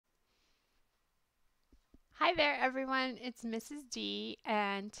Hi there, everyone. It's Mrs. D,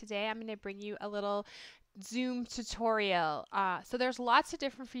 and today I'm going to bring you a little Zoom tutorial. So there's lots of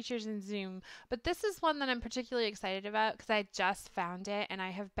different features in Zoom, but this is one that I'm particularly excited about because I just found it, and I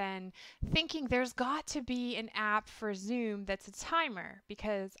have been thinking there's got to be an app for Zoom that's a timer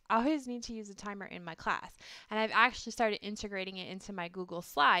because I always need to use a timer in my class, and I've actually started integrating it into my Google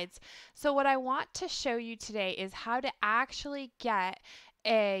Slides. So what I want to show you today is how to actually get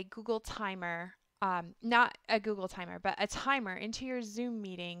a Google timer, not a Google timer, but a timer into your Zoom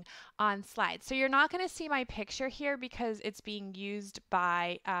meeting on slides. So you're not going to see my picture here because it's being used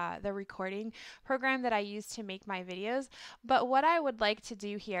by the recording program that I use to make my videos. But what I would like to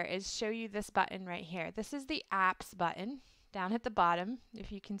do here is show you this button right here. This is the apps button down at the bottom,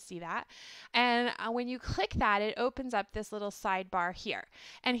 if you can see that. And when you click that, it opens up this little sidebar here.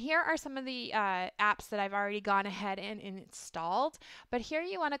 And here are some of the apps that I've already gone ahead and installed. But here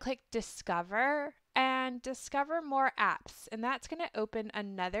you want to click Discover and discover more apps. And that's going to open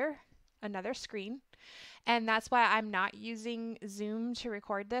another screen. And that's why I'm not using Zoom to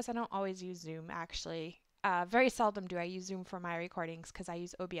record this. I don't always use Zoom, actually. Very seldom do I use Zoom for my recordings because I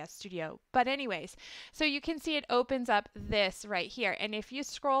use OBS Studio. But anyways, so you can see it opens up this right here. And if you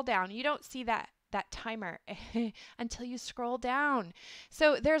scroll down, you don't see that timer until you scroll down.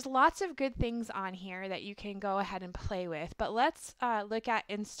 So there's lots of good things on here that you can go ahead and play with. But let's look at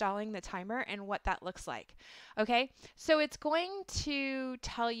installing the timer and what that looks like. Okay, so it's going to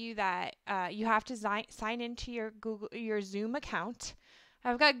tell you that you have to sign into your Zoom account.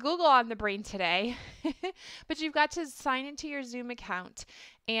 I've got Google on the brain today, but you've got to sign into your Zoom account,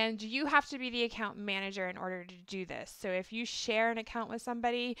 and you have to be the account manager in order to do this. So if you share an account with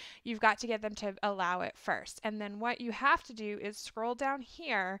somebody, you've got to get them to allow it first. And then what you have to do is scroll down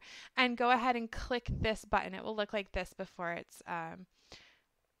here and go ahead and click this button. It will look like this before it's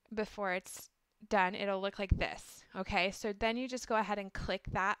done. It'll look like this. Okay, so then you just go ahead and click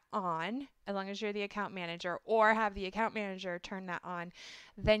that on, as long as you're the account manager or have the account manager turn that on.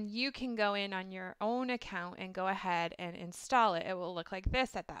 Then you can go in on your own account and go ahead and install it. It will look like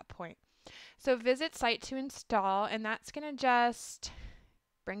this at that point. So visit site to install, and that's going to just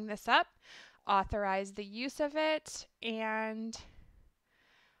bring this up, authorize the use of it, and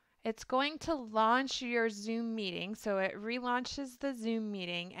it's going to launch your Zoom meeting. So it relaunches the Zoom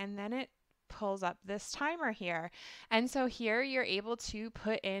meeting, and then it pulls up this timer here. And so here you're able to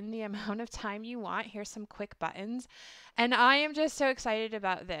put in the amount of time you want. Here's some quick buttons. And I am just so excited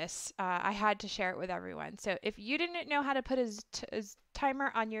about this. I had to share it with everyone. So if you didn't know how to put a timer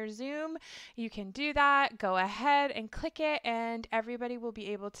on your Zoom, you can do that. Go ahead and click it, and everybody will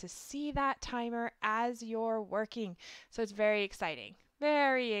be able to see that timer as you're working. So it's very exciting.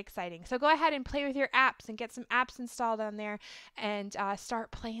 Very exciting. So go ahead and play with your apps and get some apps installed on there and start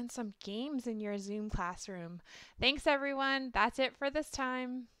playing some games in your Zoom classroom. Thanks, everyone. That's it for this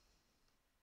time.